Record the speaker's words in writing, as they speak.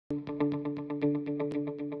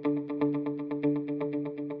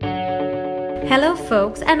Hello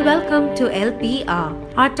folks and welcome to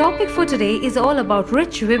LPR. Our topic for today is all about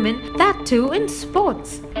rich women, that too in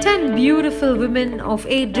sports. 10 beautiful women of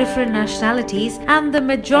 8 different nationalities, and the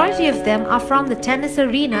majority of them are from the tennis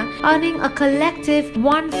arena, earning a collective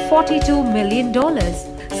 $142 million.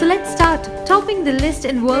 So let's start. Topping the list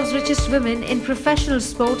in world's richest women in professional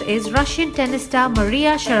sport is Russian tennis star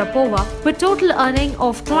Maria Sharapova with total earning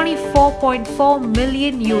of $24.4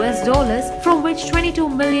 million, from which 22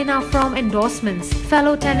 million are from endorsements.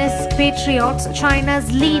 Fellow tennis patriots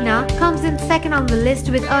China's Lina comes in second on the list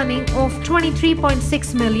with earning of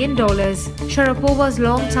 $23.6 million. Sharapova's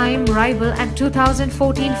longtime rival and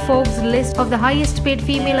 2014 Forbes list of the highest paid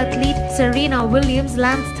female athlete Serena Williams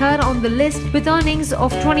lands third on the list with earnings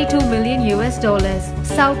of $22 million.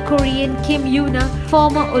 South Korean Kim Yoona,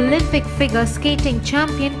 former Olympic figure skating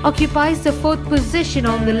champion, occupies the 4th position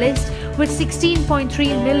on the list with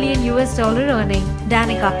 $16.3 million earning.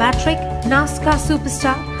 Danica Patrick, NASCAR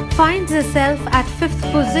superstar, finds herself at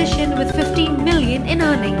 5th position with $15 million in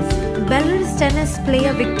earnings. Belarus tennis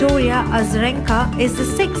player Victoria Azarenka is the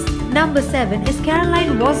 6th. Number 7 is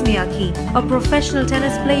Caroline Wozniacki, a professional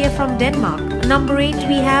tennis player from Denmark. Number 8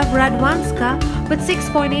 we have Radwanska with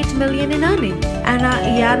 $6.8 million in earning. Anna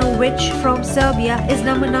Ijanovic from Serbia is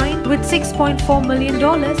number 9 with $6.4 million,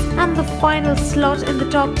 and the final slot in the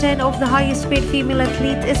top 10 of the highest paid female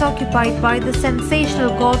athletes is occupied by the sensational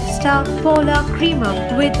golf star Paula Creamer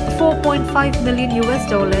with $4.5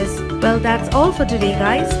 million. Well, that's all for today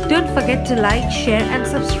guys. Don't forget to like, share and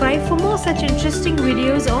subscribe for more such interesting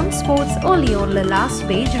videos on sports only on the Last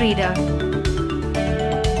Page Reader.